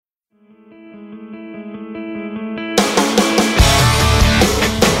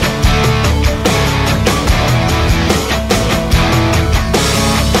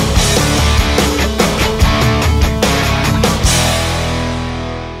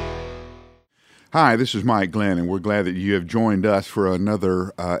Hi, this is Mike Glenn, and we're glad that you have joined us for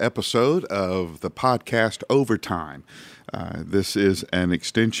another episode of the podcast Overtime. This is an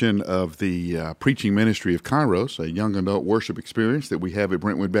extension of the preaching ministry of Kairos, a young adult worship experience that we have at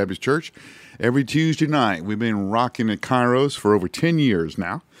Brentwood Baptist Church every Tuesday night. We've been rocking at Kairos for over 10 years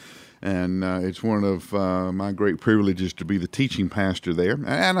now, and it's one of my great privileges to be the teaching pastor there.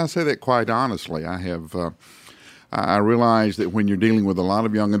 And I say that quite honestly. I realize that when you're dealing with a lot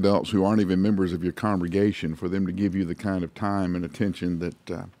of young adults who aren't even members of your congregation, for them to give you the kind of time and attention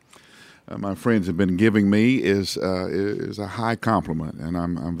that my friends have been giving me is a high compliment, and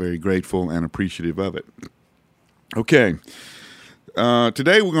I'm very grateful and appreciative of it. Okay,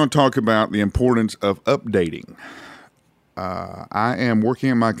 today we're going to talk about the importance of updating. I am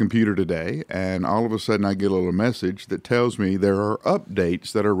working on my computer today, and all of a sudden I get a little message that tells me there are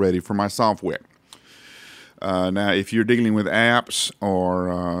updates that are ready for my software. Now, if you're dealing with apps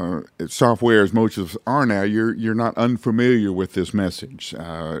or software, as most of us are now, you're not unfamiliar with this message.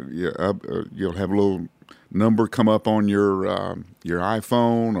 You'll have a little number come up on your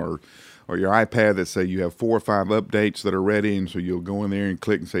iPhone or your iPad that say you have 4 or 5 updates that are ready, and so you'll go in there and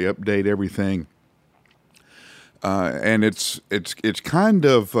click and say update everything. And it's kind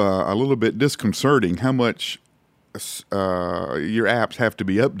of a little bit disconcerting how much your apps have to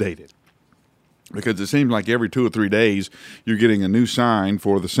be updated. Because it seems like every 2 or 3 days you're getting a new sign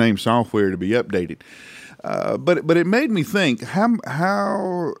for the same software to be updated. But it made me think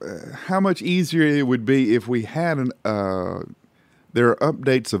how much easier it would be if we had there are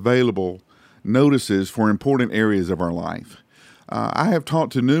updates available, notices for important areas of our life. I have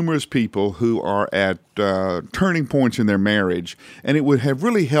talked to numerous people who are at turning points in their marriage, and it would have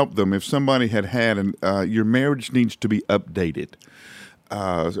really helped them if somebody had your marriage needs to be updated.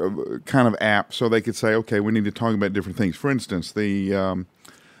 Kind of app, so they could say, okay, we need to talk about different things. For instance, the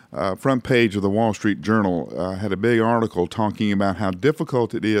front page of the Wall Street Journal had a big article talking about how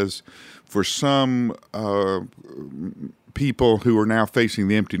difficult it is for some people who are now facing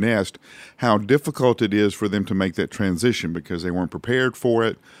the empty nest, how difficult it is for them to make that transition because they weren't prepared for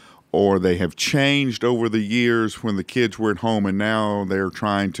it, or they have changed over the years when the kids were at home and now they're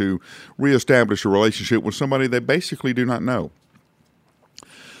trying to reestablish a relationship with somebody they basically do not know.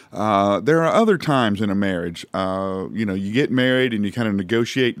 There are other times in a marriage, you get married and you kind of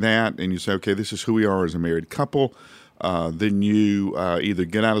negotiate that and you say, okay, this is who we are as a married couple. Then you either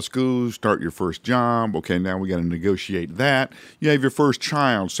get out of school, start your first job. Okay, now we got to negotiate that. You have your first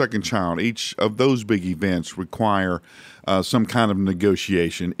child, second child. Each of those big events require some kind of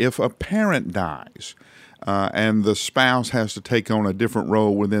negotiation. If a parent dies, and the spouse has to take on a different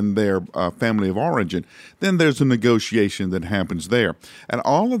role within their family of origin, then there's a negotiation that happens there. And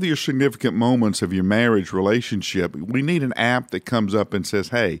all of your significant moments of your marriage relationship, we need an app that comes up and says,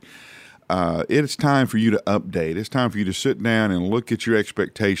 hey, it's time for you to update. It's time for you to sit down and look at your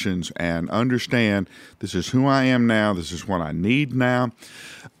expectations and understand this is who I am now, this is what I need now,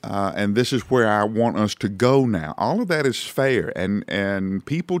 and this is where I want us to go now. All of that is fair, and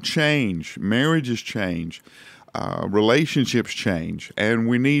people change, marriages change, relationships change, and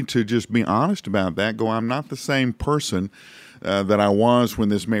we need to just be honest about that. I'm not the same person that I was when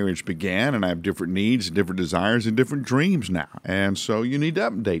this marriage began, and I have different needs, different desires, and different dreams now, and so you need to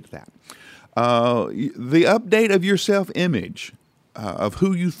update that. The update of your self-image, of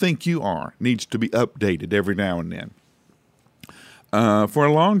who you think you are, needs to be updated every now and then. For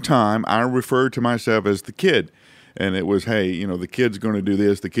a long time, I referred to myself as the kid, and it was, hey, the kid's going to do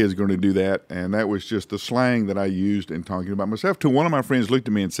this, the kid's going to do that, and that was just the slang that I used in talking about myself. Till one of my friends looked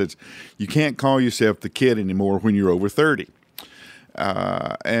at me and said, you can't call yourself the kid anymore when you're over 30.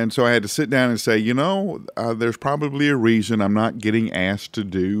 And so I had to sit down and say, there's probably a reason I'm not getting asked to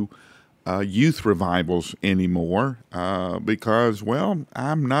do youth revivals anymore because,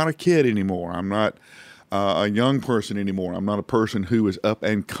 I'm not a kid anymore. I'm not a young person anymore. I'm not a person who is up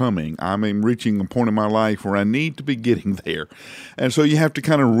and coming. I'm reaching a point in my life where I need to be getting there. And so you have to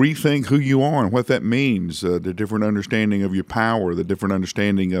kind of rethink who you are and what that means, the different understanding of your power, the different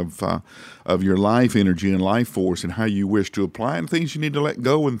understanding of your life energy and life force and how you wish to apply and things you need to let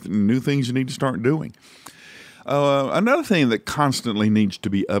go and new things you need to start doing. Another thing that constantly needs to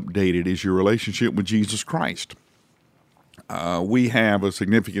be updated is your relationship with Jesus Christ. We have a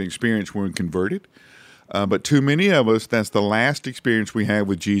significant experience when we're converted, but too many of us, that's the last experience we have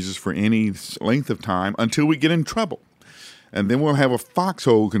with Jesus for any length of time until we get in trouble. And then we'll have a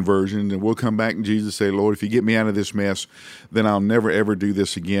foxhole conversion, and we'll come back and Jesus say, Lord, if you get me out of this mess, then I'll never, ever do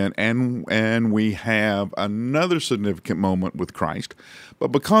this again. And we have another significant moment with Christ. But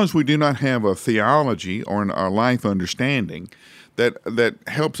because we do not have a theology or a life understanding that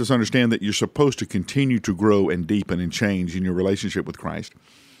helps us understand that you're supposed to continue to grow and deepen and change in your relationship with Christ.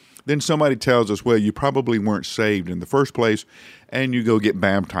 Then somebody tells us, well, you probably weren't saved in the first place, and you go get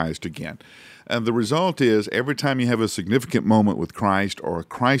baptized again. And the result is every time you have a significant moment with Christ or a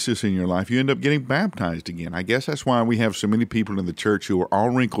crisis in your life, you end up getting baptized again. I guess that's why we have so many people in the church who are all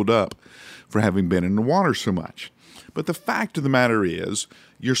wrinkled up for having been in the water so much. But the fact of the matter is,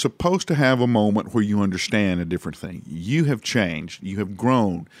 you're supposed to have a moment where you understand a different thing. You have changed. You have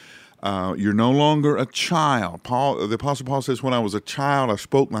grown. You're no longer a child. The Apostle Paul says, when I was a child, I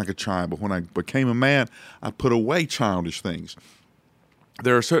spoke like a child, but when I became a man, I put away childish things.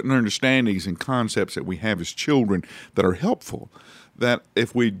 There are certain understandings and concepts that we have as children that are helpful, that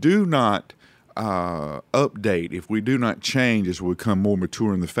if we do not update, if we do not change as we become more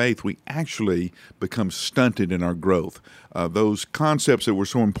mature in the faith, we actually become stunted in our growth. Those concepts that were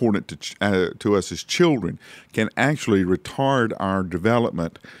so important to us as children can actually retard our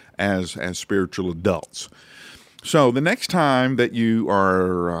development as spiritual adults. So the next time that you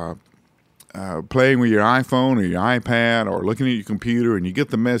are playing with your iPhone or your iPad or looking at your computer and you get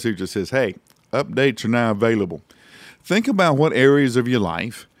the message that says, hey, updates are now available, think about what areas of your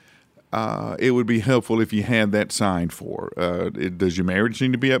life it would be helpful if you had that signed for. Does your marriage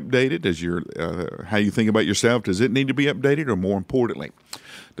need to be updated? Does your how you think about yourself, does it need to be updated? Or more importantly,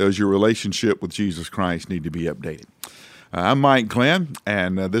 does your relationship with Jesus Christ need to be updated? I'm Mike Glenn,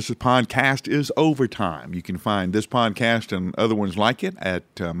 and this podcast is Overtime. You can find this podcast and other ones like it at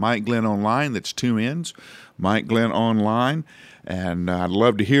Mike Glenn Online. That's 2 N's, Mike Glenn Online. And I'd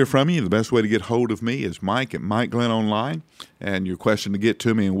love to hear from you. The best way to get hold of me is Mike at Mike Glenn Online, and your question to get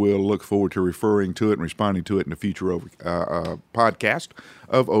to me, and we'll look forward to referring to it and responding to it in a future podcast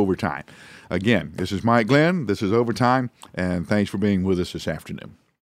of Overtime. Again, this is Mike Glenn. This is Overtime, and thanks for being with us this afternoon.